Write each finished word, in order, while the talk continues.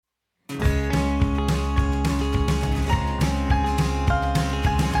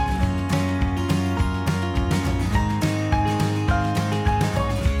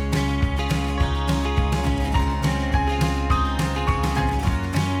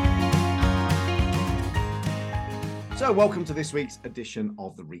Hello, welcome to this week's edition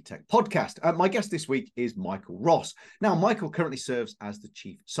of the ReTech podcast. My guest this week is Michael Ross. Now, Michael currently serves as the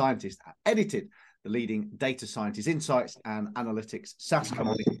chief scientist at Edited, the leading data scientist, insights and analytics SaaS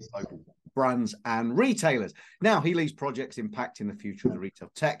company for global brands and retailers. Now, he leads projects impacting the future of the retail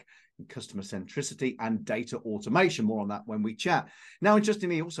tech, customer centricity and data automation. More on that when we chat. Now,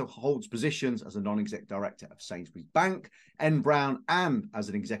 interestingly, he also holds positions as a non-exec director of Sainsbury's Bank, N Brown, and as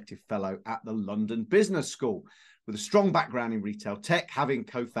an executive fellow at the London Business School. With a strong background in retail tech, having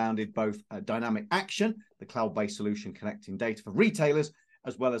co-founded both Dynamic Action, the cloud-based solution connecting data for retailers,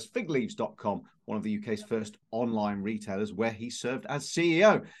 as well as figleaves.com, one of the UK's first online retailers, where he served as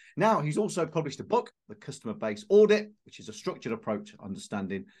CEO. Now, he's also published a book, The Customer Base Audit, which is a structured approach to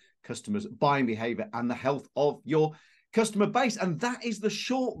understanding customers' buying behavior and the health of your customer base. And that is the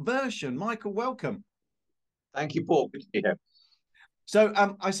short version. Michael, welcome. Thank you, Paul. Good to be here. So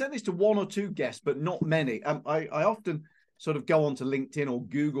I sent this to one or two guests, but not many. I often sort of go onto LinkedIn or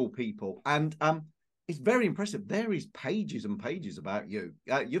Google people, and it's very impressive. There is pages and pages about you.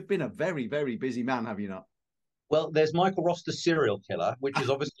 You've been a very, very busy man, have you not? Well, there's Michael Ross, the serial killer, which is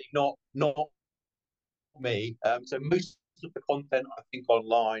obviously not me. So most of the content I think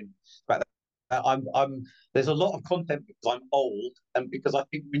online about that, there's a lot of content because I'm old, and because I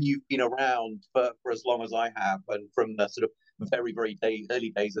think when you've been around for as long as I have, and from the sort of very, very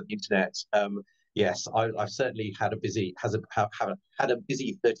early days of the internet, yes, I've certainly had a busy 30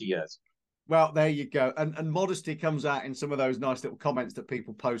 years. Well, there you go. And modesty comes out in some of those nice little comments that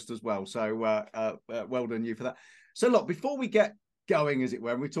people post as well. So well done you for that. So look, before we get going, as it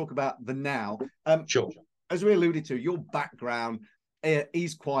were, and we talk about the now, Sure. As we alluded to, your background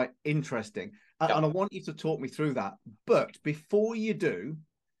is quite interesting. Yeah. And I want you to talk me through that. But before you do,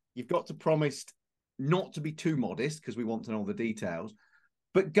 you've got to promise not to be too modest, because we want to know the details.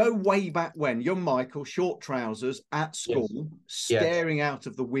 But go way back when. You're Michael, short trousers at school, Yes. staring out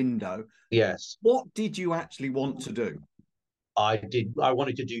of the window. Yes. What did you actually want to do? I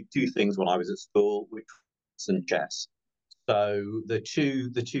wanted to do two things when I was at school, which was and chess. So the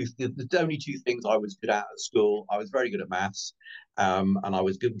only two things I was good at school, I was very good at maths, and I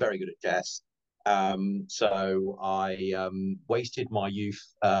was very good at chess. So I wasted my youth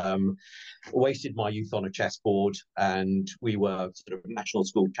on a chessboard, and we were sort of national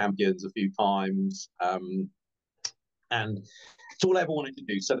school champions a few times. And it's all I ever wanted to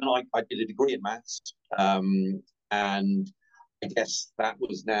do. So then I did a degree in maths, and I guess that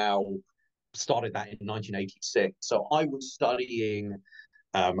was started that in 1986. So I was studying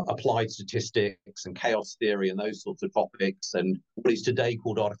applied statistics and chaos theory and those sorts of topics, and what is today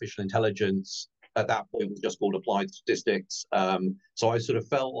called artificial intelligence at that point was just called applied statistics. So I sort of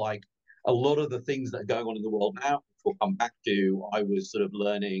felt like a lot of the things that are going on in the world now, which we'll come back to, I was sort of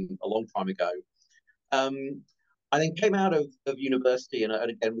learning a long time ago. I then came out of university, and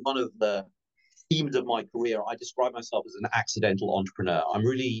again, one of the themes of my career, I describe myself as an accidental entrepreneur. I'm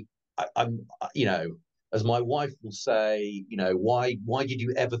as my wife will say, why did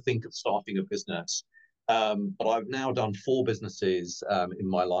you ever think of starting a business? But I've now done 4 businesses in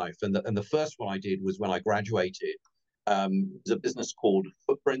my life, and the first one I did was when I graduated. It was a business called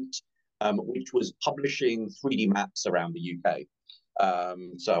Footprint, which was publishing 3D maps around the UK.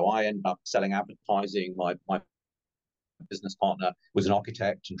 So I ended up selling advertising. My business partner was an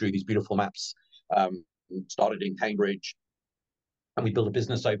architect and drew these beautiful maps. Started in Cambridge, and we built a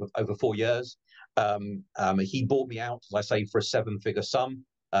business over 4 years. He bought me out, as I say, for a 7-figure sum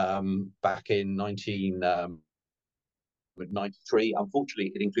back in 1993.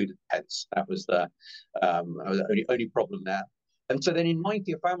 Unfortunately, it included pets. That was the only problem there. And so then in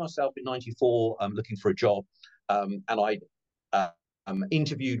 90, I found myself in 94 looking for a job, and I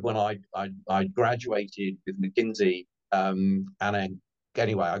interviewed when I graduated with McKinsey, and then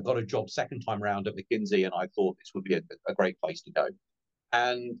anyway, I got a job second time round at McKinsey, and I thought this would be a great place to go.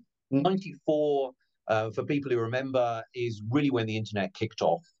 And 94, for people who remember, is really when the internet kicked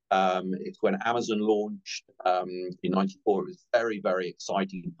off. It's when Amazon launched in 94. It was very, very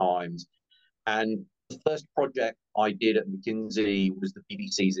exciting times. And the first project I did at McKinsey was the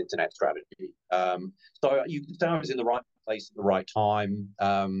BBC's internet strategy. So you can say I was in the right place at the right time.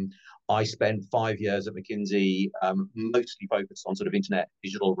 I spent 5 years at McKinsey, mostly focused on sort of internet,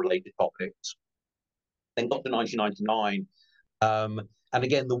 digital related topics. Then got to 1999. And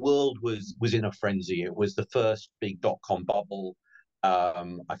again, the world was in a frenzy. It was the first big dot-com bubble.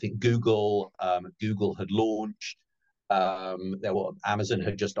 I think Google had launched. Amazon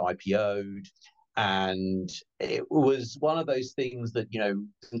had just IPO'd. And it was one of those things that,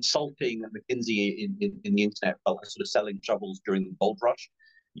 consulting at McKinsey in the internet felt like sort of selling shovels during the gold rush.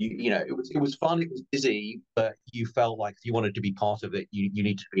 it was fun, it was busy, but you felt like if you wanted to be part of it, you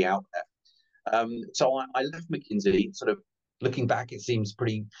need to be out there. So I left McKinsey. Sort of looking back, it seems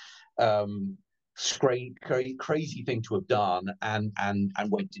pretty crazy thing to have done, and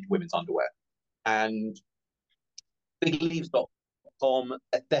went into women's underwear. And bigleaves.com,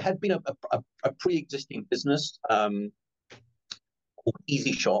 there had been a pre-existing business called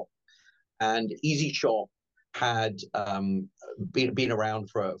Easy Shop, and Easy Shop had been around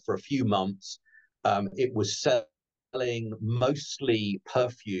for a few months. It was selling mostly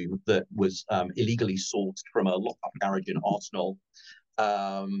perfume that was illegally sourced from a lock-up garage in Arsenal,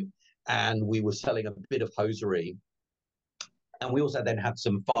 and we were selling a bit of hosiery. And we also then had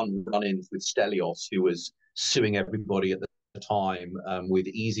some fun run-ins with Stelios, who was suing everybody at the time with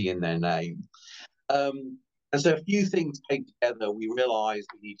Easy in their name. And so a few things came together. We realized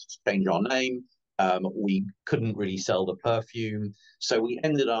we needed to change our name. We couldn't really sell the perfume. So we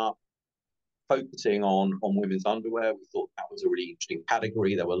ended up focusing on women's underwear. We thought that was a really interesting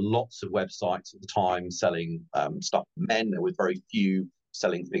category. There were lots of websites at the time selling stuff for men. There were very few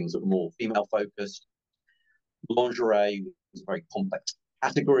selling things that were more female focused. Lingerie was a very complex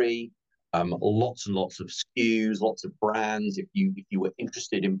category. Lots and lots of SKUs, lots of brands. If you were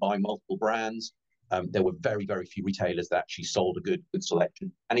interested in buying multiple brands, there were very, very few retailers that actually sold a good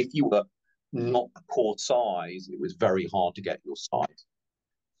selection. And if you were not the core size, it was very hard to get your size.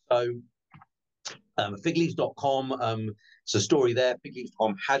 So figleaves.com, it's a story there.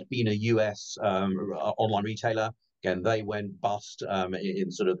 Figleaves.com had been a US online retailer. Again, they went bust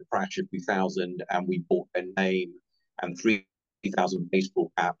in sort of the crash of 2000, and we bought their name and 3,000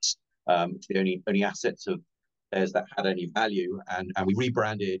 baseball caps, the only assets of theirs that had any value, and we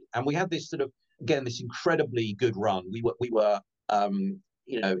rebranded, and we had this sort of, again, this incredibly good run. We were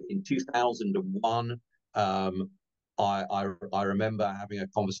in 2001. I remember having a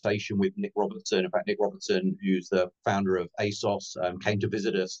conversation with Nick Robertson. In fact, Nick Robertson, who's the founder of ASOS, came to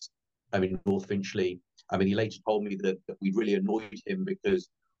visit us in North Finchley. I mean, he later told me that we really annoyed him because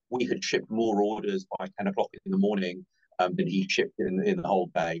we had shipped more orders by 10 o'clock in the morning than he shipped in the whole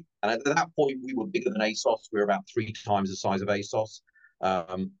day. And at that point, we were bigger than ASOS. We were about 3 times the size of ASOS.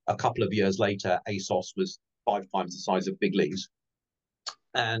 A couple of years later, ASOS was 5 times the size of Big Leaves.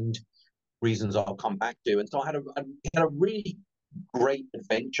 And reasons I'll come back to. And so I had a really great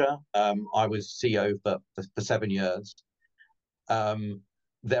adventure. I was CEO for 7 years.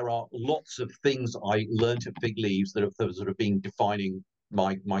 There are lots of things I learned at Big Leaves that have sort of been defining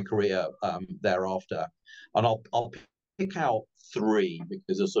my career thereafter. And I'll pick out 3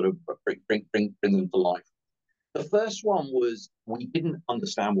 because they sort of bring them to life. The first one was we didn't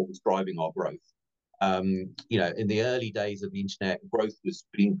understand what was driving our growth. In the early days of the internet, growth was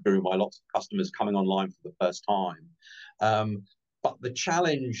being driven by lots of customers coming online for the first time. But the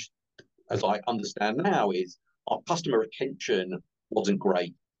challenge, as I understand now, is our customer retention wasn't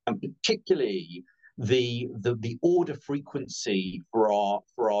great, and particularly the order frequency for our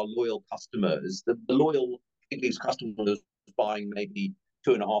loyal customers. The loyal Big Leaves customers buying maybe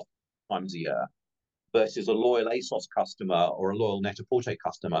 2.5 times a year, versus a loyal ASOS customer or a loyal Net-a-Porter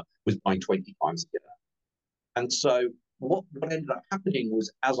customer was buying 20 times a year. And so what ended up happening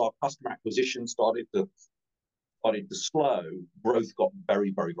was, as our customer acquisition started to slow, growth got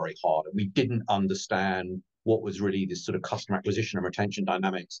very, very, very hard. And we didn't understand what was really this sort of customer acquisition and retention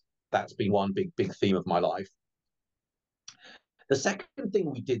dynamics. That's been one big theme of my life. The second thing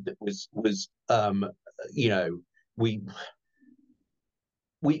we did that was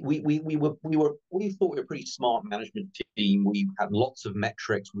we thought we were a pretty smart management team. We had lots of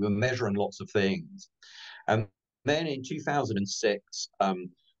metrics. We were measuring lots of things. And then in 2006,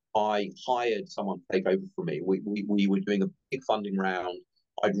 I hired someone to take over for me. We were doing a big funding round.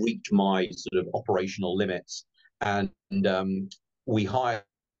 I'd reached my sort of operational limits, and we hired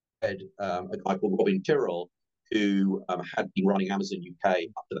a guy called Robin Tyrrell, who had been running Amazon UK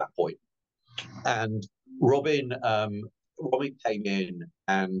up to that point. And Robin came in,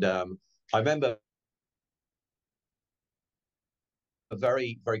 and I remember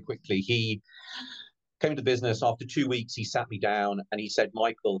very, very quickly, he came to business. After 2 weeks, he sat me down and he said,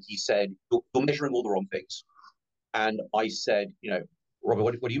 Michael, he said, you're measuring all the wrong things. And I said, Robert,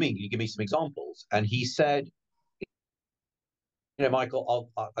 what do you mean? Can you give me some examples? And he said,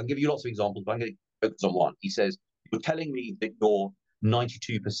 Michael, I'll give you lots of examples, but I'm going to focus on one. He says, you're telling me that you're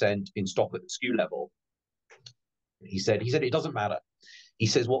 92% in stock at the SKU level. He said, it doesn't matter. He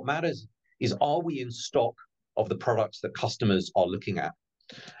says, what matters is, are we in stock of the products that customers are looking at?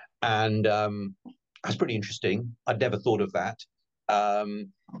 And that's pretty interesting. I'd never thought of that.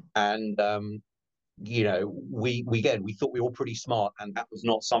 we thought we were all pretty smart, and that was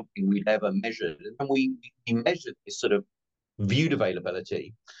not something we'd ever measured. And we measured this sort of viewed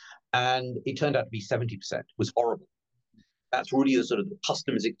availability, and it turned out to be 70%. It was horrible. That's really the sort of the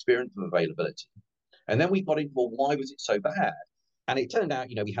customer's experience of availability. And then we got into, well, why was it so bad? And it turned out,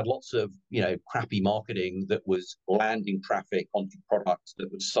 we had lots of, crappy marketing that was landing traffic onto products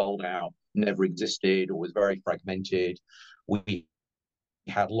that was sold out, never existed, or was very fragmented. We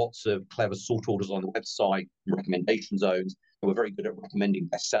had lots of clever sort orders on the website, recommendation zones. They were very good at recommending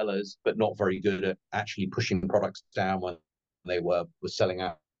bestsellers, but not very good at actually pushing products down when they were selling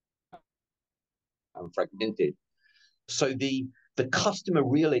out and fragmented. So the customer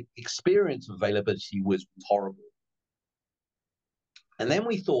real experience of availability was horrible. And then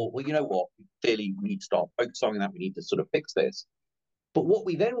we thought, well, you know what? Clearly, we need to start focusing on that. We need to sort of fix this. But what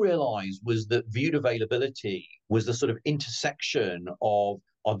we then realized was that viewed availability was the sort of intersection of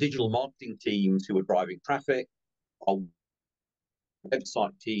our digital marketing teams who were driving traffic, our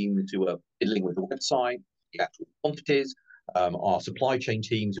website teams who were dealing with the website, the actual quantities, our supply chain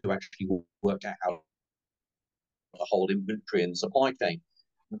teams who actually worked out how to hold inventory and supply chain.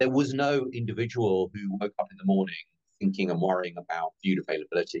 There was no individual who woke up in the morning thinking and worrying about viewed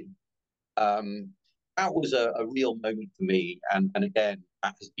availability. That was a real moment for me. And again,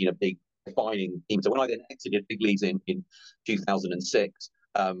 that has been a big defining theme. So when I then exited Figleaves in 2006,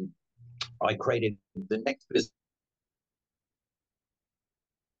 I created the next business.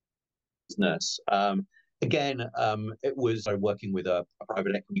 Again, it was working with a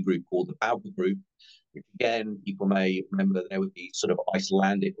private equity group called the Bauer Group, which again, people may remember there would be sort of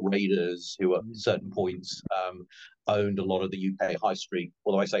Icelandic raiders who at certain points owned a lot of the UK high street,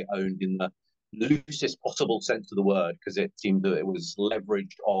 although I say owned in the loosest possible sense of the word, because it seemed that it was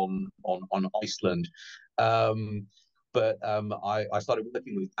leveraged on Iceland. But I started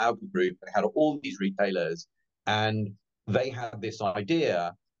working with Bauer Group. They had all these retailers, and they had this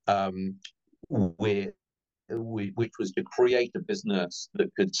idea which was to create a business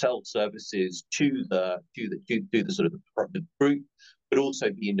that could sell services to the sort of the group, but also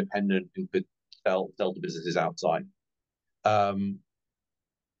be independent and could sell to businesses outside.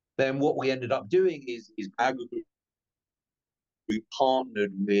 Then what we ended up doing is Bauer Group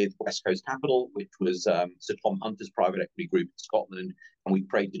partnered with West Coast Capital, which was Sir Tom Hunter's private equity group in Scotland, and we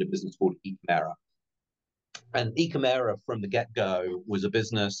created a business called Ecomera. And Ecomera from the get-go was a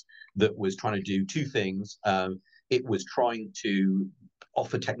business that was trying to do two things. It was trying to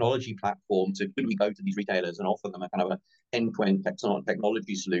offer technology platforms. So could we go to these retailers and offer them a kind of an end-to-end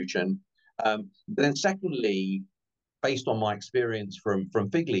technology solution? But then secondly, based on my experience from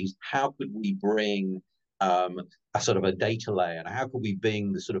Figleaves, how could we bring a sort of a data layer, and how could we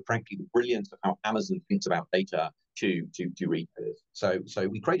bring the sort of, frankly, the brilliance of how Amazon thinks about data to retailers? So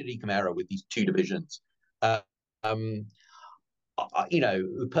we created Ecomera with these two divisions.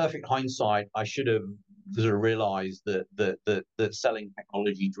 Perfect hindsight, I should have sort of realized that selling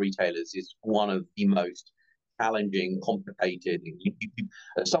technology to retailers is one of the most challenging, complicated.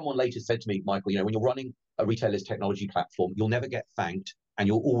 Someone later said to me, Michael, when you're running a retailer's technology platform, you'll never get thanked, and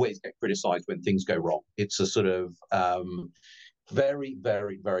you'll always get criticized when things go wrong. It's a sort of very,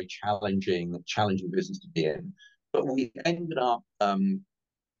 very, very challenging business to be in. But we ended up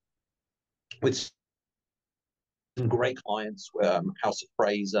with some great clients, House of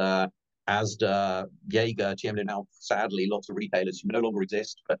Fraser, Asda, Jaeger, TM, now sadly lots of retailers who no longer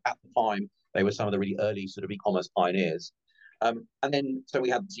exist, but at the time they were some of the really early sort of e-commerce pioneers. And then so we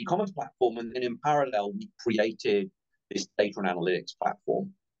had this e-commerce platform, and then in parallel we created this data and analytics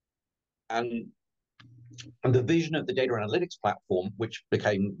platform. And the vision of the data analytics platform, which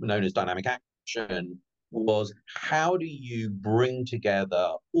became known as Dynamic Action, was how do you bring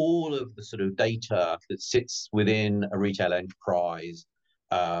together all of the sort of data that sits within a retail enterprise,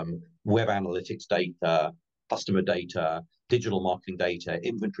 web analytics data, customer data, digital marketing data,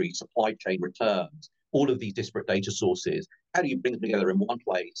 inventory, supply chain returns, all of these disparate data sources. How do you bring them together in one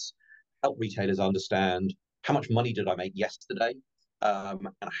place, help retailers understand how much money did I make yesterday, and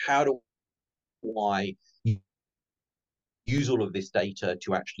how do I use all of this data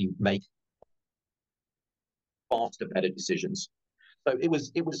to actually make faster, better decisions? So it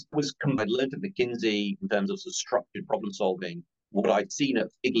was I learned at McKinsey in terms of sort of structured problem solving. What I'd seen at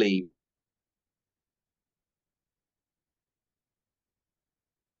Figleaves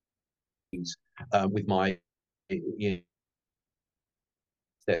with my,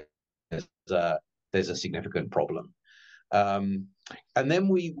 there's a significant problem. And then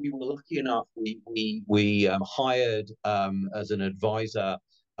we were lucky enough, we hired as an advisor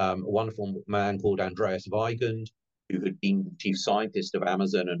a wonderful man called Andreas Weigand, who had been the chief scientist of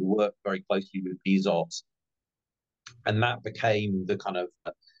Amazon and worked very closely with Bezos, and that became the kind of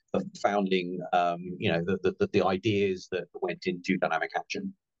the founding, the ideas that went into Dynamic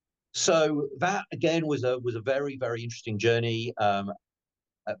Action. So that again was a very, very interesting journey.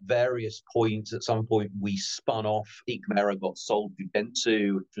 At various points, at some point, we spun off. Ecmera got sold to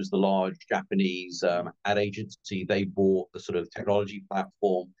Dentsu, which was the large Japanese ad agency. They bought the sort of technology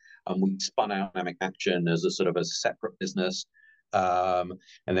platform, and we spun out Dynamic Action as a sort of a separate business. And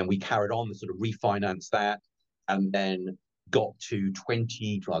then we carried on the sort of refinance that, and then got to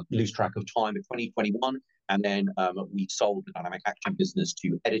lose track of time, at 2021, and then we sold the Dynamic Action business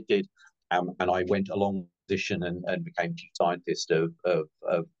to Edited, and I went along position and became chief scientist of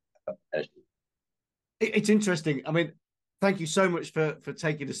Edited. It's interesting. I mean, thank you so much for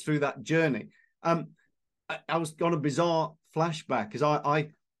taking us through that journey. I was on a bizarre flashback because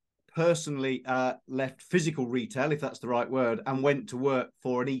I personally left physical retail, if that's the right word, and went to work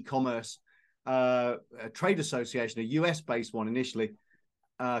for an e-commerce a trade association, a US-based one initially,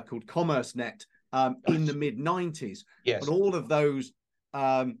 called CommerceNet, in the mid-90s. Yes. But all of those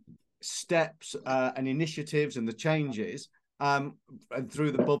steps and initiatives and the changes, and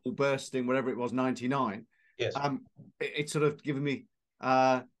through the bubble bursting, whatever it was, 99, yes, it's sort of given me,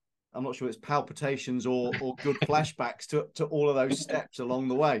 I'm not sure it's palpitations or good flashbacks to all of those steps along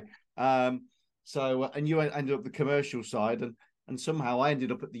the way. So, and you ended up the commercial side, and somehow I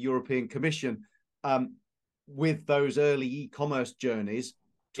ended up at the European Commission with those early e-commerce journeys,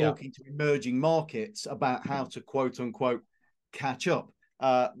 talking to emerging markets about how to quote unquote catch up,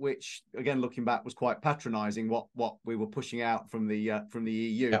 which again, looking back, was quite patronizing what we were pushing out from the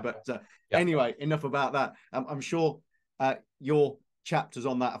EU. But anyway, enough about that. I'm sure your chapters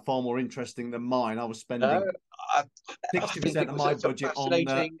on that are far more interesting than mine. I was spending 60% of my budget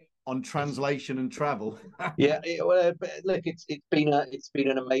on translation and travel. Well, look, it's been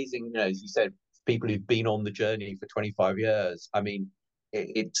an amazing, as you said, people who've been on the journey for 25 years. I mean,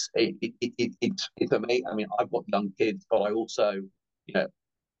 it's amazing. I mean, I've got young kids, but I also,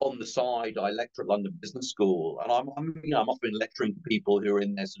 on the side, I lecture at London Business School, and I'm often lecturing to people who are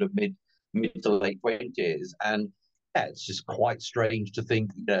in their sort of mid to late 20s, and it's just quite strange to think,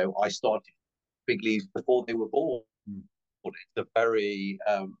 I started big leagues before they were born. It's a very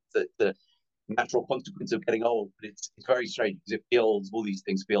the natural consequence of getting old, but it's very strange because all these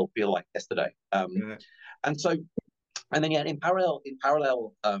things feel like yesterday. And so, and then in parallel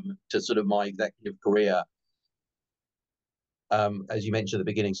to sort of my executive career, as you mentioned at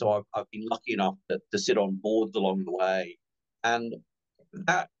the beginning, so I've been lucky enough to sit on boards along the way, and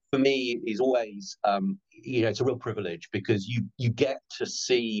that for me is always it's a real privilege because you get to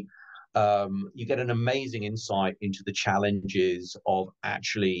see. You get an amazing insight into the challenges of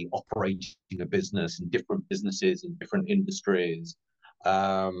actually operating a business in different businesses in different industries,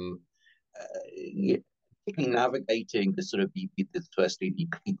 particularly navigating the sort of firstly the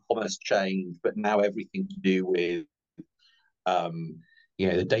e-commerce change, but now everything to do with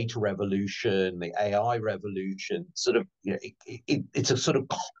the data revolution, the AI revolution. Sort of, it's a sort of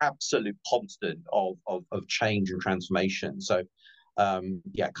absolute constant of change and transformation. So.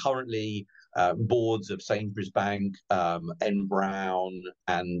 Currently boards of Sainsbury's Bank, N Brown,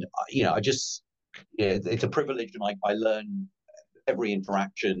 and it's a privilege, and I learn every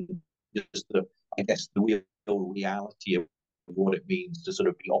interaction just the real reality of what it means to sort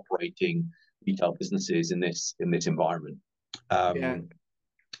of be operating retail businesses in this environment. And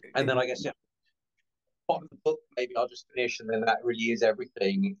then I guess part of the book, maybe I'll just finish, and then that really is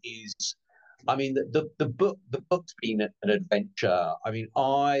everything. I mean, the book's been an adventure. I mean,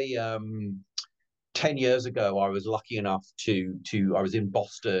 10 years ago, I was lucky enough I was in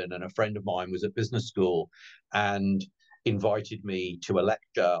Boston, and a friend of mine was at business school and invited me to a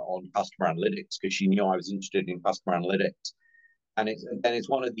lecture on customer analytics because she knew I was interested in customer analytics. And it's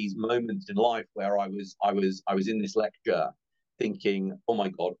one of these moments in life where I was in this lecture thinking, oh my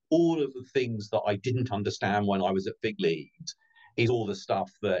God, all of the things that I didn't understand when I was at Fig Leads is all the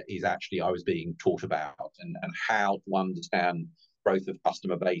stuff that is actually I was being taught about, and how to understand growth of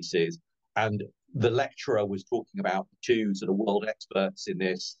customer bases. And the lecturer was talking about two sort of world experts in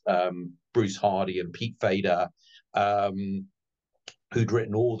this, Bruce Hardy and Pete Fader, who'd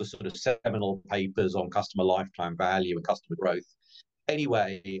written all the sort of seminal papers on customer lifetime value and customer growth.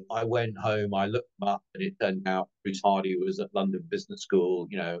 Anyway, I went home, I looked them up, and it turned out Bruce Hardy was at London Business School,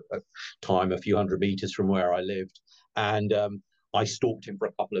 a few hundred meters from where I lived. And I stalked him for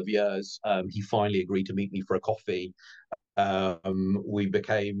a couple of years. He finally agreed to meet me for a coffee. We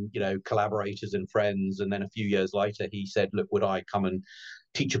became, collaborators and friends. And then a few years later, he said, look, would I come and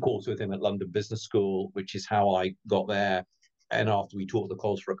teach a course with him at London Business School, which is how I got there. And after we taught the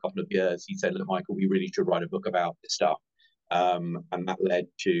course for a couple of years, he said, look, Michael, we really should write a book about this stuff. And that led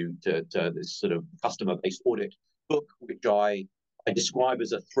to this sort of customer-based audit book, which I describe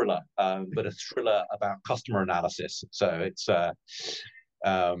as a thriller, but a thriller about customer analysis. So it's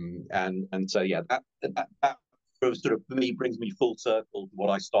and so yeah, that sort of for me brings me full circle to what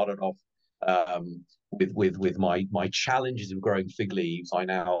I started off with my challenges of growing fig leaves. I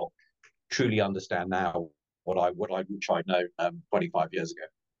now truly understand now what I wish I'd known 25 years ago.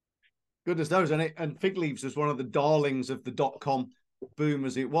 Goodness knows, and fig leaves was one of the darlings of the .com boom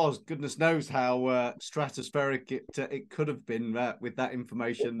as it was. Goodness knows how stratospheric it could have been with that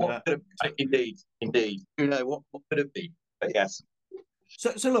information. Indeed. You know what could have been, but yes.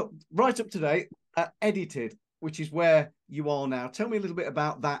 So look, right up to date, Edited, which is where you are now. Tell me a little bit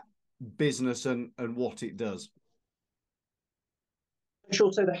about that business and what it does.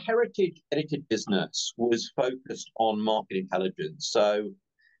 Sure. So the Heritage Edited business was focused on market intelligence. So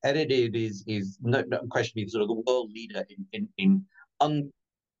Edited is no question sort of the world leader in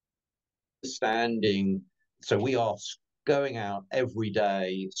understanding. So we are going out every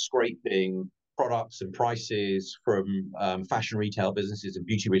day, scraping products and prices from fashion retail businesses and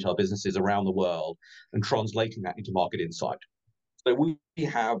beauty retail businesses around the world and translating that into market insight. So we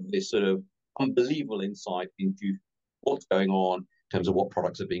have this sort of unbelievable insight into what's going on in terms of what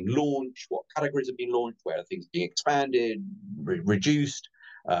products are being launched, what categories are being launched, where are things being expanded, reduced,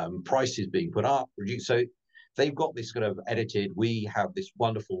 prices being put up, reduced. So they've got this kind of Edited. We have this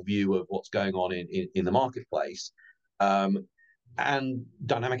wonderful view of what's going on in the marketplace. And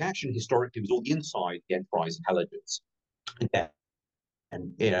Dynamic Action historically was all inside the enterprise intelligence.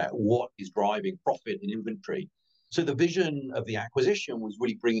 And what is driving profit and inventory. So the vision of the acquisition was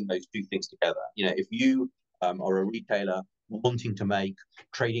really bringing those two things together. If you are a retailer wanting to make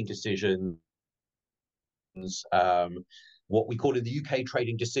trading decisions, what we call in the UK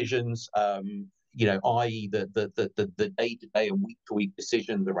trading decisions, i.e. the day-to-day and week-to-week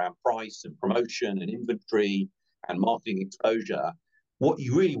decisions around price and promotion and inventory and marketing exposure, what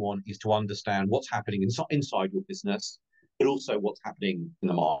you really want is to understand what's happening inside your business, but also what's happening in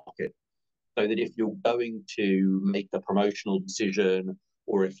the market. So that if you're going to make a promotional decision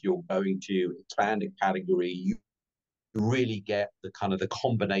or if you're going to expand a category, you really get the kind of the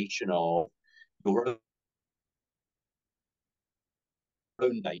combination of your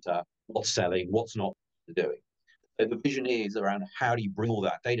own data, what's selling, what's not doing. So the vision is around how do you bring all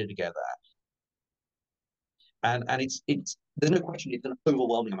that data together. And it's there's no question it's an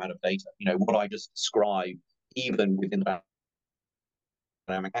overwhelming amount of data. What I just described, even within the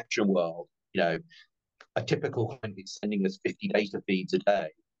Dynamic Action world, a typical client is sending us 50 data feeds a day.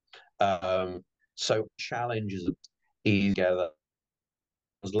 So challenges is together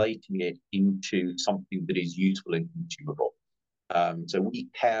translating it into something that is useful and consumable. So we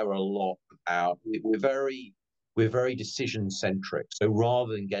care a lot about, we're very decision centric. So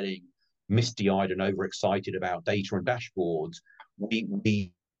rather than getting misty-eyed and overexcited about data and dashboards,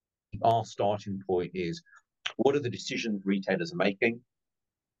 our starting point is what are the decisions retailers are making,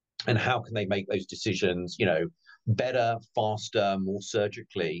 and how can they make those decisions, better, faster, more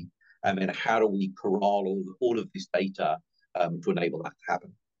surgically, and then how do we corral all of this data to enable that to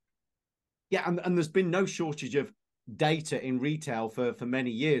happen? Yeah, and there's been no shortage of data in retail for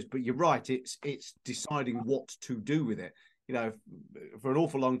many years, but you're right, it's deciding what to do with it. For an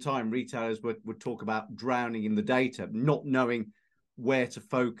awful long time, retailers would talk about drowning in the data, not knowing where to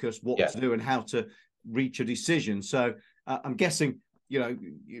focus, what to do, and how to reach a decision. So I'm guessing,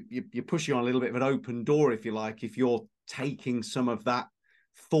 you're pushing on a little bit of an open door, if you like, if you're taking some of that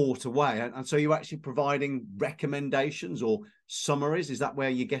thought away. And so you're actually providing recommendations or summaries. Is that where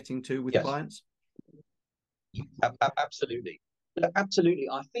you're getting to with clients? Absolutely. Absolutely.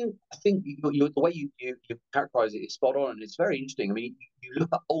 I think the way you characterize it is spot on, and it's very interesting. I mean, you look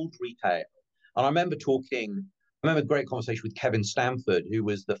at old retail, and I remember a great conversation with Kevin Stamford, who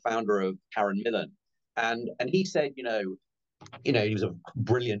was the founder of Karen Millen, and he said, he was a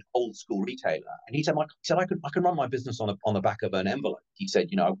brilliant old school retailer, and he said, I can run my business on the back of an envelope. He said,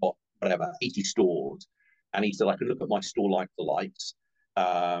 I've got whatever 80 stores, and he said I could look at my store like the likes.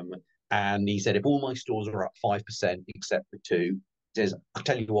 And he said, if all my stores are up 5% except for two, he says, I'll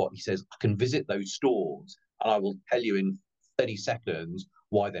tell you what, he says, I can visit those stores and I will tell you in 30 seconds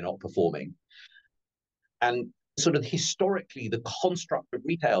why they're not performing. And sort of historically, the construct of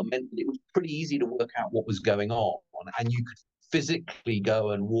retail meant that it was pretty easy to work out what was going on. And you could physically go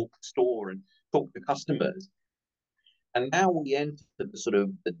and walk the store and talk to customers. And now we enter the sort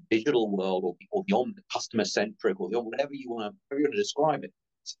of the digital world, or the customer centric, or whatever you want to describe it.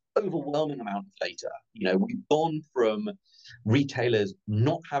 It's an overwhelming amount of data. We've gone from retailers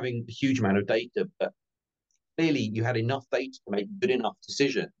not having a huge amount of data, but clearly you had enough data to make good enough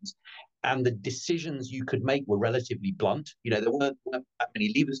decisions. And the decisions you could make were relatively blunt. There weren't that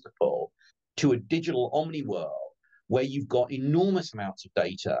many levers to pull, to a digital omni world where you've got enormous amounts of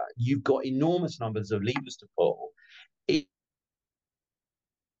data, you've got enormous numbers of levers to pull.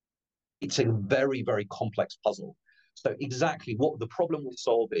 It's a very, very complex puzzle. So exactly what the problem we're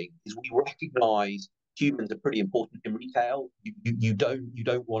solving is, we recognize humans are pretty important in retail. You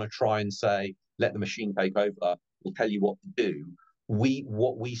don't want to try and say, let the machine take over, we'll tell you what to do.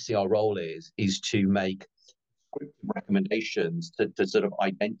 What we see our role is to make recommendations to sort of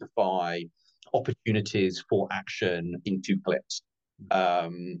identify opportunities for action in 2 clicks.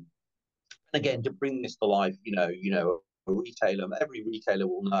 Again, to bring this to life, a retailer, every retailer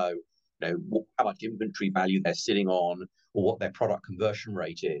will know, how much inventory value they're sitting on, or what their product conversion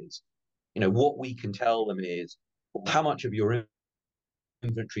rate is. What we can tell them is, how much of your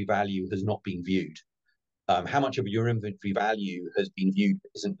inventory value has not been viewed. How much of your inventory value has been viewed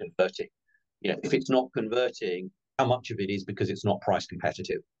but isn't converting? If it's not converting, how much of it is because it's not price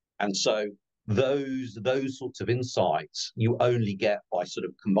competitive? And so those sorts of insights you only get by sort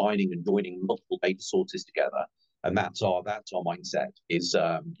of combining and joining multiple data sources together. And that's our mindset, is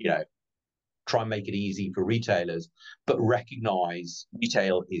try and make it easy for retailers, but recognize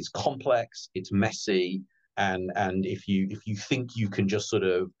retail is complex, it's messy, and if you think you can just sort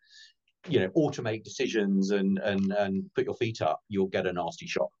of automate decisions and put your feet up, you'll get a nasty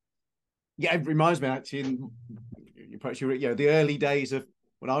shock. Yeah, it reminds me actually, the early days of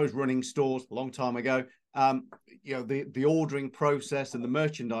when I was running stores a long time ago. The ordering process and the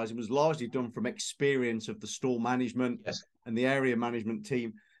merchandising was largely done from experience of the store management, yes, and the area management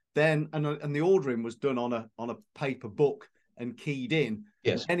team. Then and the ordering was done on a paper book and keyed in.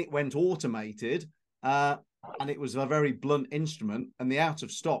 yes. Then it went automated, and it was a very blunt instrument, and the out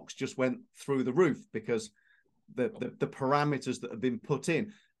of stocks just went through the roof because the parameters that have been put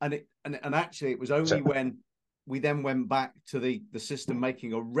in. And actually it was only when we then went back to the system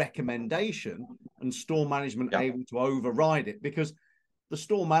making a recommendation and store management able to override it, because the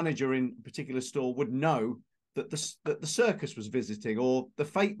store manager in a particular store would know that the circus was visiting, or the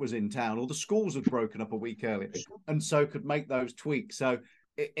fete was in town, or the schools had broken up a week earlier, and so could make those tweaks. So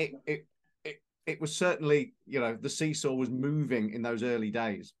it was certainly, the seesaw was moving in those early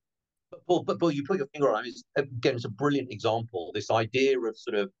days. But you put your finger on it. Again, it's a brilliant example. This idea of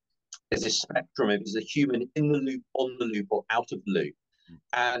sort of, there's this spectrum of, is a human in the loop, on the loop, or out of the loop.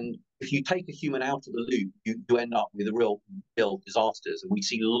 And if you take a human out of the loop, you end up with real disasters. And we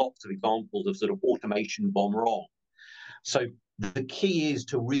see lots of examples of sort of automation gone wrong. So the key is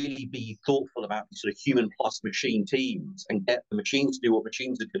to really be thoughtful about these sort of human plus machine teams, and get the machines to do what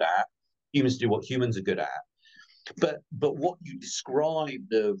machines are good at, humans to do what humans are good at. But what you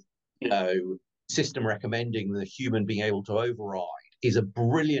described of, system recommending, the human being able to override, is a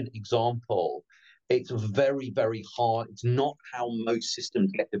brilliant example. It's very, very hard. It's not how most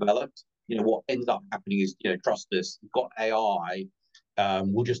systems get developed. What ends up happening is, trust us, we've got AI,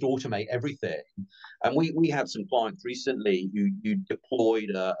 we'll just automate everything. And we had some clients recently who deployed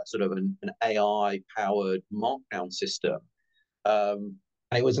a sort of an AI-powered markdown system. And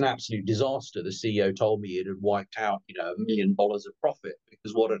it was an absolute disaster. The CEO told me it had wiped out, $1 million of profit,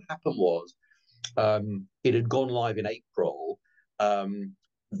 because what had happened was, it had gone live in April.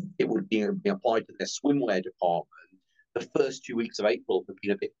 It would be applied to their swimwear department. The first 2 weeks of April had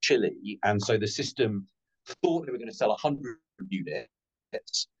been a bit chilly, and so the system thought they were going to sell 100 units.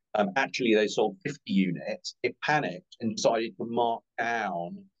 Actually, they sold 50 units. It panicked and decided to mark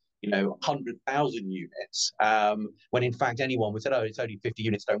down 100,000 units, when in fact anyone would say, oh, it's only 50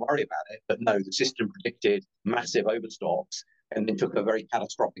 units, don't worry about it. But no, the system predicted massive overstocks and then took a very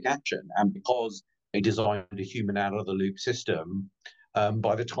catastrophic action. And because they designed a human out of the loop system,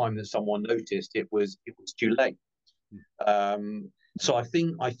 by the time that someone noticed, it was too late. So I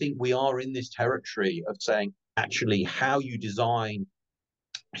think we are in this territory of saying, actually, how you design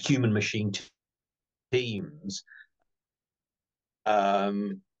human machine teams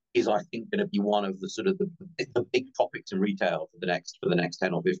is, I think, going to be one of the sort of the big topics in retail for the next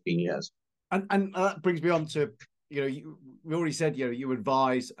 10 or 15 years. And that brings me on to, we already said, you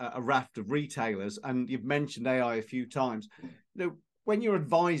advise a raft of retailers, and you've mentioned AI a few times. When you're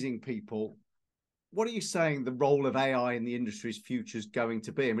advising people, what are you saying the role of AI in the industry's future is going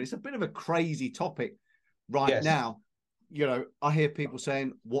to be? I mean, it's a bit of a crazy topic right now. I hear people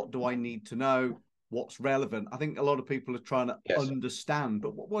saying, what do I need to know? what's relevant. I think a lot of people are trying to understand,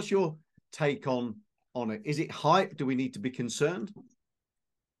 but what's your take on it? Is it hype? Do we need to be concerned?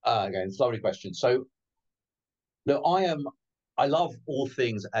 Again, it's a lovely question. So, no, I love all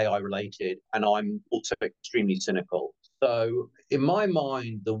things AI related, and I'm also extremely cynical. So, in my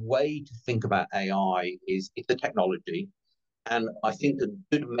mind, the way to think about AI is it's a technology, and I think a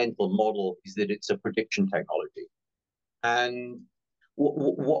good mental model is that it's a prediction technology. And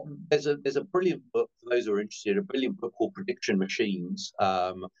there's a brilliant book for those who are interested, a brilliant book called Prediction Machines,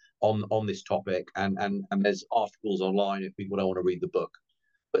 on this topic, and there's articles online if people don't want to read the book.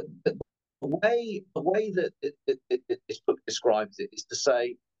 But the way that this book describes it is to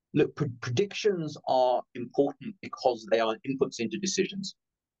say, look, predictions are important because they are inputs into decisions.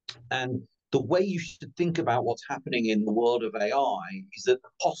 And the way you should think about what's happening in the world of AI is that the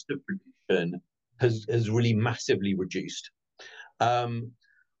cost of prediction has really massively reduced.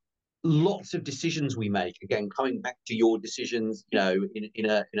 Lots of decisions we make, again, coming back to your decisions, in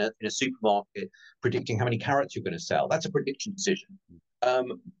a supermarket, predicting how many carrots you're going to sell, that's a prediction decision.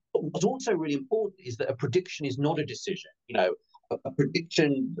 But what's also really important is that a prediction is not a decision. A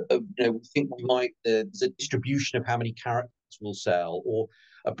prediction, we think we might, there's a distribution of how many carrots we'll sell, or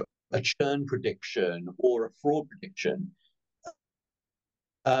a churn prediction, or a fraud prediction.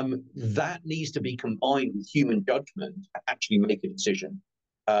 That needs to be combined with human judgment to actually make a decision.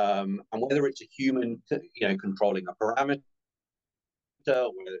 And whether it's a human, controlling a parameter,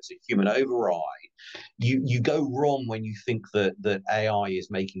 whether it's a human override, you go wrong when you think that AI is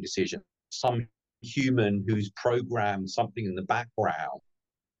making decisions. Some human who's programmed something in the background.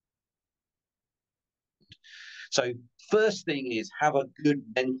 So first thing is have a good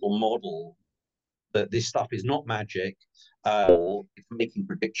mental model that this stuff is not magic, or it's making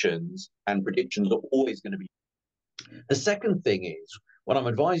predictions, and predictions are always going to be. The second thing is, what I'm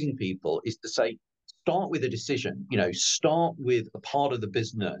advising people is to say, start with a decision. Start with a part of the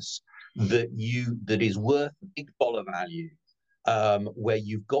business that is worth a big dollar value, where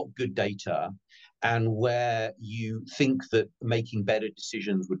you've got good data, and where you think that making better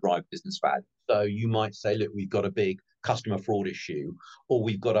decisions would drive business value. So you might say, look, we've got a big customer fraud issue, or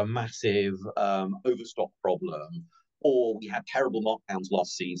we've got a massive overstock problem, or we had terrible markdowns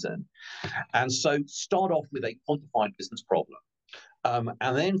last season. And so start off with a quantified business problem.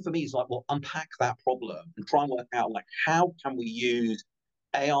 And then for me, it's like, well, unpack that problem and try and work out, like, how can we use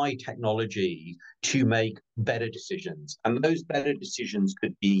AI technology to make better decisions? And those better decisions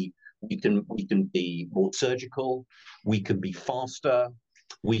could be, we can be more surgical, we can be faster,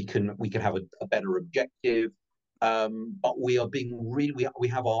 we can have a better objective. But we are being really, we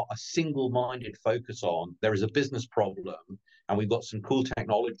have a single-minded focus on, there is a business problem and we've got some cool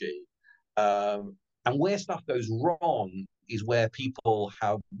technology. And where stuff goes wrong is where people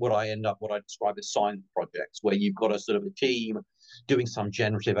have what I describe as science projects, where you've got a sort of a team doing some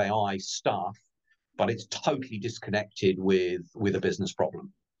generative AI stuff, but it's totally disconnected with a business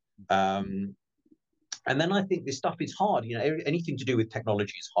problem. And then I think this stuff is hard. Anything to do with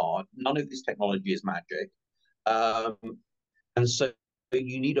technology is hard. None of this technology is magic. And so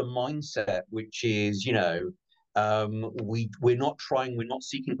you need a mindset which is, we're not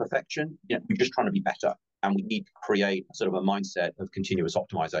seeking perfection. We're just trying to be better, and we need to create sort of a mindset of continuous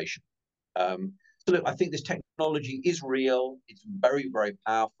optimization. So look, I think this technology is real. It's very, very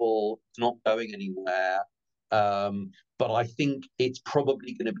powerful. It's not going anywhere. But I think it's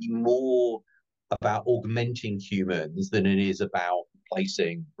probably going to be more about augmenting humans than it is about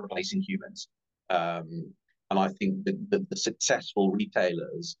replacing humans. And I think that the successful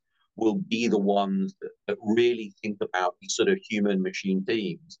retailers will be the ones that really think about these sort of human-machine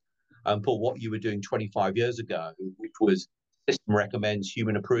teams. Paul, what you were doing 25 years ago, which was system recommends,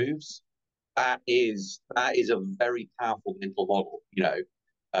 human approves, that is a very powerful mental model.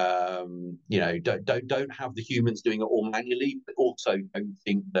 Don't have the humans doing it all manually, but also don't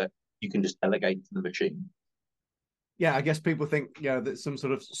think that you can just delegate to the machine. Yeah, I guess people think, that some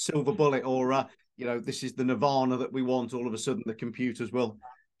sort of silver bullet, or this is the nirvana that we want. All of a sudden, the computers will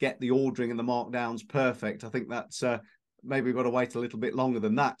get the ordering and the markdowns perfect. I think that's maybe we've got to wait a little bit longer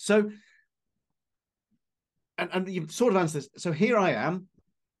than that. So, and you've sort of answered this. So here I am.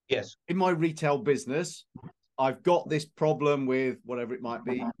 Yes. In my retail business, I've got this problem with whatever it might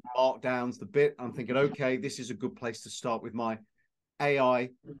be, markdowns, the bit. I'm thinking, okay, this is a good place to start with my AI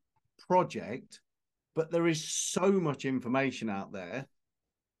project. But there is so much information out there.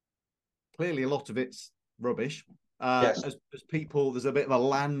 Clearly, a lot of it's rubbish. Yes. As people, there's a bit of a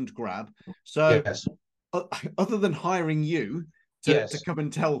land grab. So, yes. Other than hiring you to come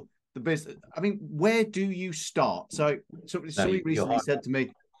and tell the business, I mean, where do you start? So somebody recently said to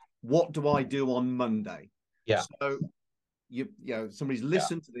me, what do I do on Monday? Yeah. So you know, somebody's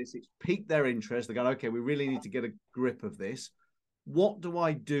listened to this, it's piqued their interest. They're going, okay, we really need to get a grip of this. What do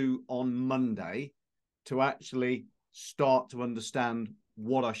I do on Monday to actually start to understand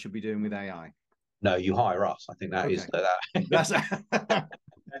what I should be doing with AI? No, you hire us. I think that Okay. is that. That's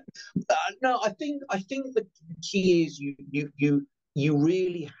No, I think the key is you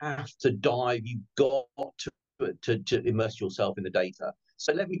really have to dive. You've got to immerse yourself in the data.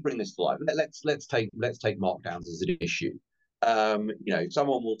 So let me bring this to life. Let's take markdowns as an issue.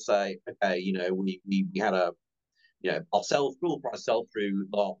 Someone will say, okay, we had a our full price sell through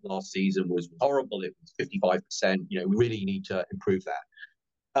last season was horrible. It was 55%. We really need to improve that.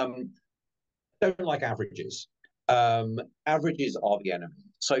 Don't like averages. Averages are the enemy.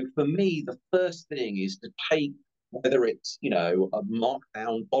 So for me, the first thing is to take, whether it's a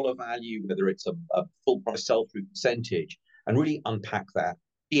markdown dollar value, whether it's a full price sell through percentage, and really unpack that,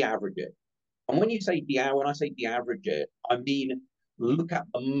 de-average it. And when I say de-average it, I mean look at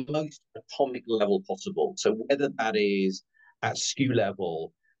the most atomic level possible. So whether that is at SKU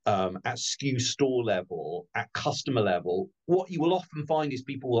level, at SKU store level, at customer level, what you will often find is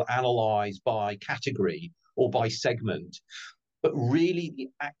people will analyze by category or by segment. But really, the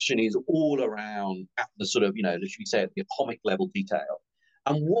action is all around at the sort of, should we say, at the atomic level detail.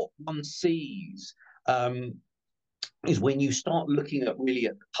 And what one sees is when you start looking at really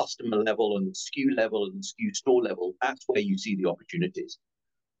at the customer level and SKU level and SKU store level, that's where you see the opportunities.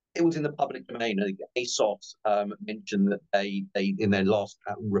 It was in the public domain. I think ASOS mentioned that they in their last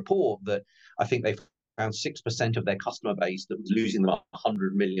report that I think they found 6% of their customer base that was losing them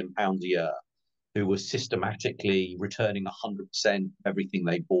 £100 million a year, who were systematically returning 100% of everything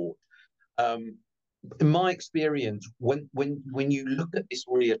they bought. In my experience, when you look at this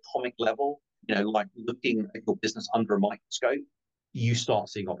really atomic level, like looking at your business under a microscope, you start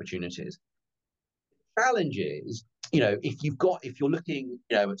seeing opportunities. Challenge is, if you're looking,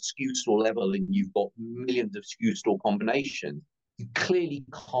 at SKU store level and you've got millions of SKU store combinations, you clearly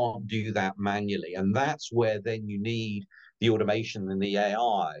can't do that manually. And that's where then you need the automation and the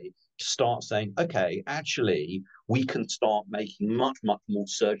AI to start saying, okay, actually, we can start making much, much more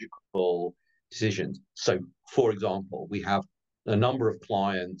surgical decisions. So, for example, we have a number of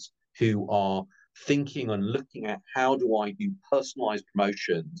clients who are thinking and looking at how do I do personalized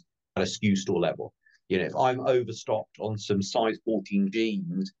promotions at a SKU store level. If I'm overstocked on some size 14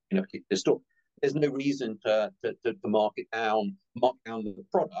 jeans in a particular store, there's no reason to mark down the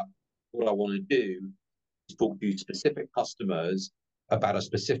product. What I want to do is talk to specific customers about a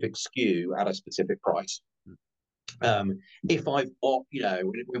specific SKU at a specific price. If I've got,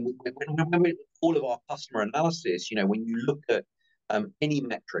 when all of our customer analysis, when you look at any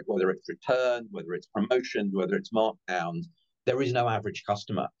metric, whether it's returns, whether it's promotions, whether it's markdowns, there is no average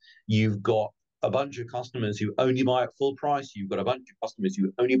customer. You've got a bunch of customers who only buy at full price. You've got a bunch of customers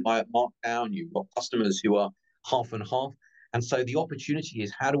who only buy at markdown. You've got customers who are half and half. And so the opportunity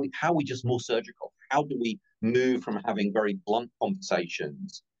is how are we just more surgical? How do we move from having very blunt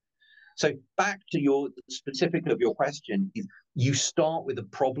conversations? So back to the specific of your question is you start with a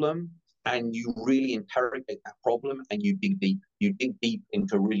problem and you really interrogate that problem and you dig deep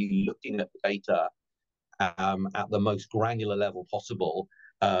into really looking at the data at the most granular level possible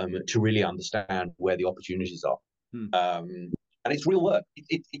to really understand where the opportunities are. And it's real work.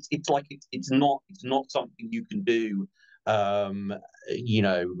 It's not something you can do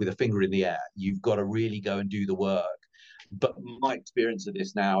with a finger in the air. You've got to really go and do the work. But my experience of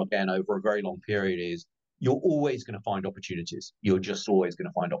this now, again, over a very long period, is you're always going to find opportunities. You're just always going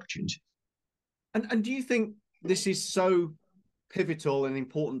to find opportunities. And do you think this is so pivotal and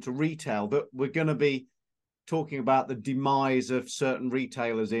important to retail that we're going to be talking about the demise of certain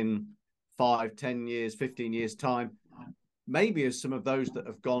retailers in 5, 10 years, 15 years time, maybe as some of those that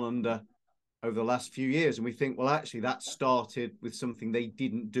have gone under over the last few years? And we think, well, actually, that started with something they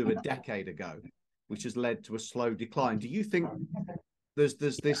didn't do a decade ago, which has led to a slow decline. Do you think there's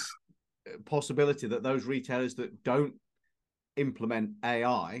this possibility that those retailers that don't implement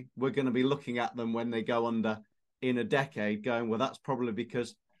AI, we're going to be looking at them when they go under in a decade going, well, that's probably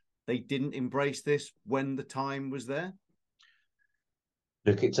because they didn't embrace this when the time was there?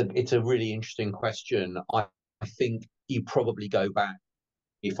 Look, it's a really interesting question. I think you probably go back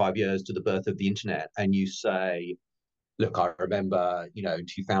 5 years to the birth of the internet and you say, look, I remember, in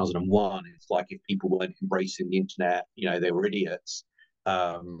 2001, it's like if people weren't embracing the internet, they were idiots.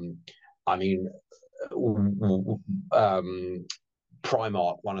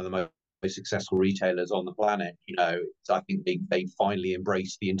 Primark, one of the most successful retailers on the planet, I think they finally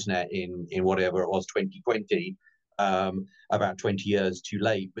embraced the internet in whatever it was, 2020. about 20 years too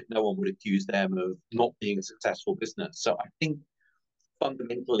late, but no one would accuse them of not being a successful business. So I think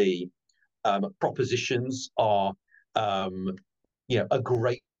fundamentally, propositions are, a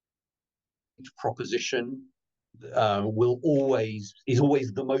great proposition is always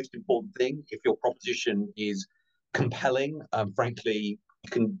the most important thing. If your proposition is compelling, frankly, you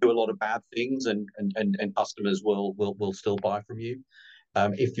can do a lot of bad things, and customers will still buy from you.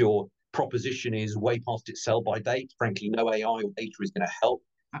 If your proposition is way past its sell by date, frankly, no AI or data is going to help.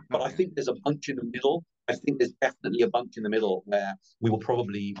 But I think there's a bunch in the middle. I think there's definitely a bunch in the middle where we will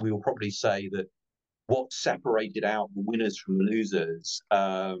probably say that what separated out the winners from the losers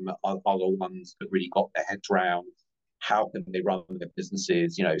are the ones that really got their heads around how can they run their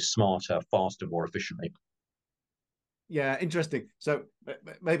businesses, smarter, faster, more efficiently. Yeah, interesting. So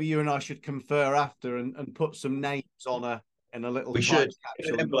maybe you and I should confer after and put some names on in a little time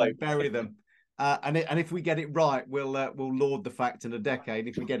capsule and bury them. And if we get it right, we'll laud the fact in a decade.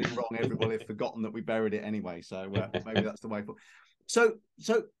 If we get it wrong, everybody will have forgotten that we buried it anyway. So maybe that's the way forward. So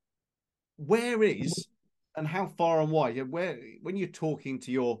where is and how far and wide? When you're talking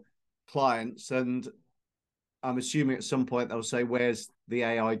to your clients, and I'm assuming at some point they'll say, "Where's the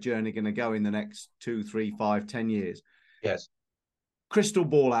AI journey going to go in the next 2, 3, 5, 10 years?" Yes. Crystal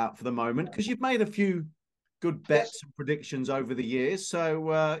ball out for the moment, because you've made a few good bets and predictions over the years. So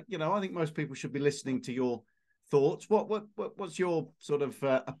I think most people should be listening to your thoughts. What's your sort of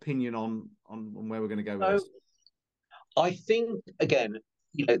opinion on where we're going to go with this? I think again,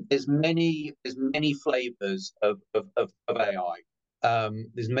 there's many flavors of AI.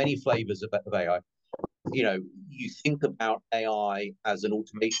 There's many flavors of AI. You think about AI as an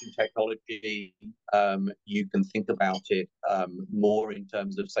automation technology. You can think about it more in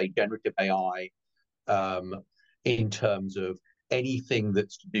terms of, say, generative AI, in terms of anything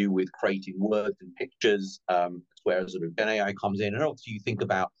that's to do with creating words and pictures, where sort of Gen AI comes in. And obviously you think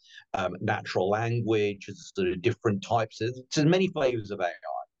about natural language as sort of different types. There's many flavors of AI.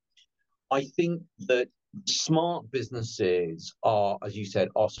 I think that smart businesses are, as you said,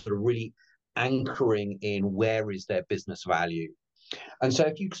 are sort of really anchoring in where is their business value. And so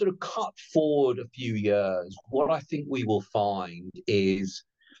if you sort of cut forward a few years, what I think we will find is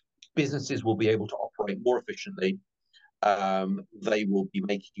businesses will be able to operate more efficiently. They will be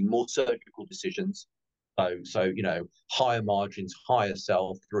making more surgical decisions. So higher margins, higher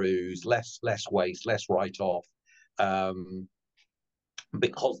sell-throughs, less waste, less write-off,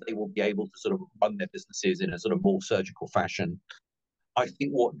 because they will be able to sort of run their businesses in a sort of more surgical fashion. I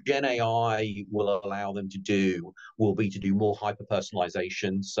think what Gen AI will allow them to do will be to do more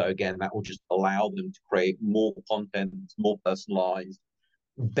hyper-personalization. So again, that will just allow them to create more content, more personalized,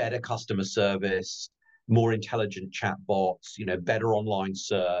 better customer service, more intelligent chatbots, better online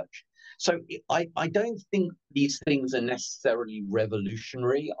search. So I don't think these things are necessarily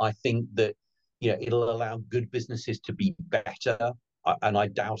revolutionary. I think that it'll allow good businesses to be better, and I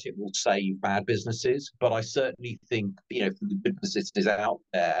doubt it will save bad businesses. But I certainly think for the good businesses out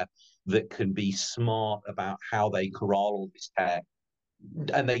there that can be smart about how they corral all this tech,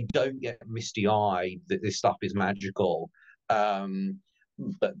 and they don't get misty-eyed that this stuff is magical.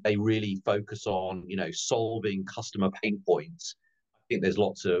 But they really focus on solving customer pain points. I think there's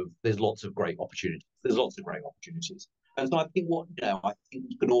lots of great opportunities. And so I think I think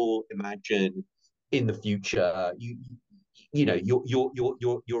you can all imagine in the future, your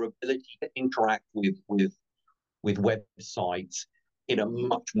ability to interact with websites in a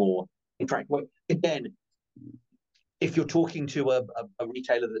much more interactive way. Again, if you're talking to a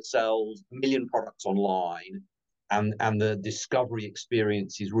retailer that sells 1 million products online, and the discovery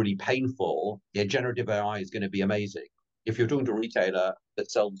experience is really painful, generative AI is going to be amazing. If you're talking to a retailer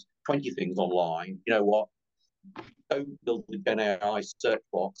that sells 20 things online, you know what? Don't build the Gen AI search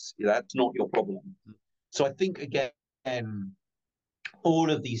box. That's not your problem. So I think, again,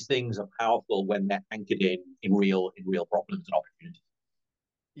 all of these things are powerful when they're anchored in real problems and opportunities.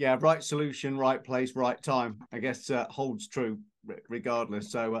 Yeah, right solution, right place, right time, I guess holds true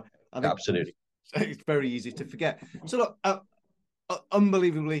regardless. So I think absolutely. It's very easy to forget. So look,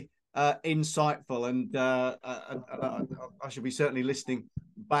 unbelievably insightful, and I should be certainly listening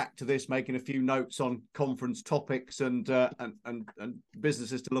back to this, making a few notes on conference topics and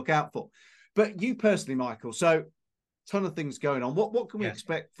businesses to look out for. But you personally, Michael, so ton of things going on. What can we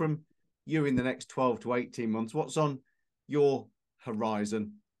expect from you in the next 12 to 18 months? What's on your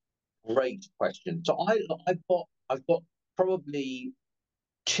horizon? Great question. So I've got probably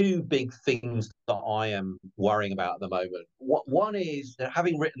two big things that I am worrying about at the moment. One is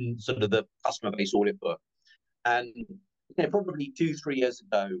having written sort of the customer base audit book, and probably 2-3 years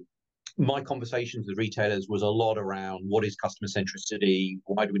ago, my conversations with retailers was a lot around what is customer centricity,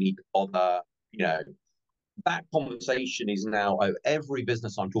 why do we need to bother, that conversation is now, every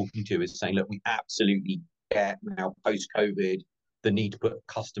business I'm talking to is saying, look, we absolutely get now post-COVID the need to put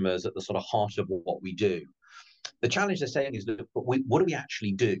customers at the sort of heart of what we do. The challenge they're saying is, look, what do we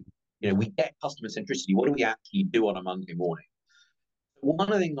actually do? We get customer centricity. What do we actually do on a Monday morning? One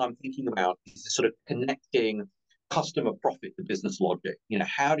of the things I'm thinking about is sort of connecting customer profit to business logic.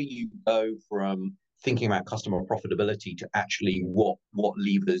 How do you go from thinking about customer profitability to actually what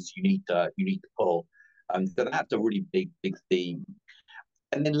levers you need to pull? So that's a really big theme.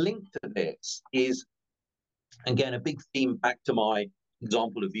 And then linked to this is, again, a big theme back to my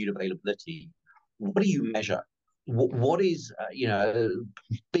example of viewed availability. What do you measure? What is, a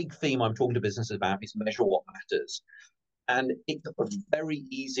big theme I'm talking to businesses about is measure what matters. And it's very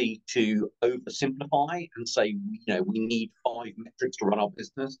easy to oversimplify and say, we need 5 metrics to run our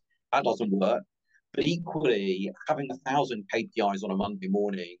business. That doesn't work. But equally, having 1,000 KPIs on a Monday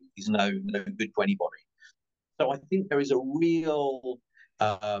morning is no good to anybody. So I think there is a real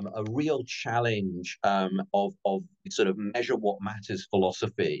challenge of sort of measure what matters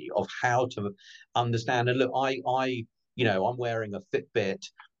philosophy of how to understand. And look, I'm wearing a Fitbit,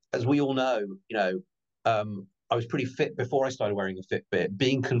 as we all know. I was pretty fit before I started wearing a Fitbit.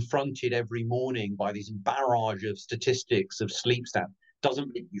 Being confronted every morning by this barrage of statistics of sleep stats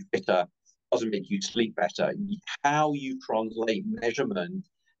doesn't make you fitter, doesn't make you sleep better. How you translate measurement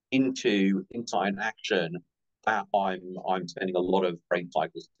into insight and action, that I'm spending a lot of brain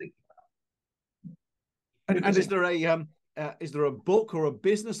cycles thinking about. And is there a book or a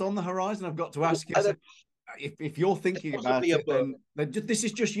business on the horizon? I've got to ask you. If you're thinking about it, then this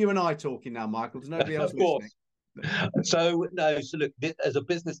is just you and I talking now, Michael. There's nobody else listening. So look, as a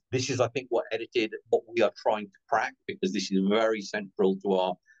business, this is, I think, what we are trying to crack, because this is very central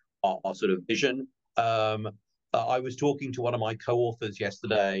to our sort of vision. I was talking to one of my co-authors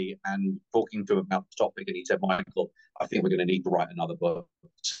yesterday and talking to him about the topic, and he said, Michael, I think we're going to need to write another book.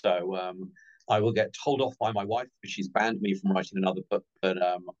 So I will get told off by my wife, because she's banned me from writing another book, but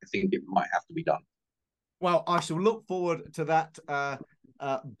I think it might have to be done. Well, I shall look forward to that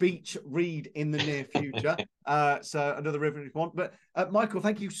beach read in the near future. So another river if you want. But Michael,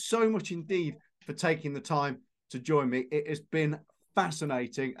 thank you so much indeed for taking the time to join me. It has been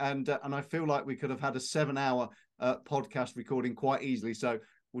fascinating, and I feel like we could have had a 7-hour podcast recording quite easily. So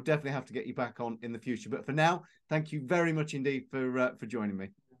we'll definitely have to get you back on in the future. But for now, thank you very much indeed for joining me.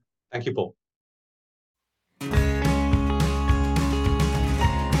 Thank you, Paul.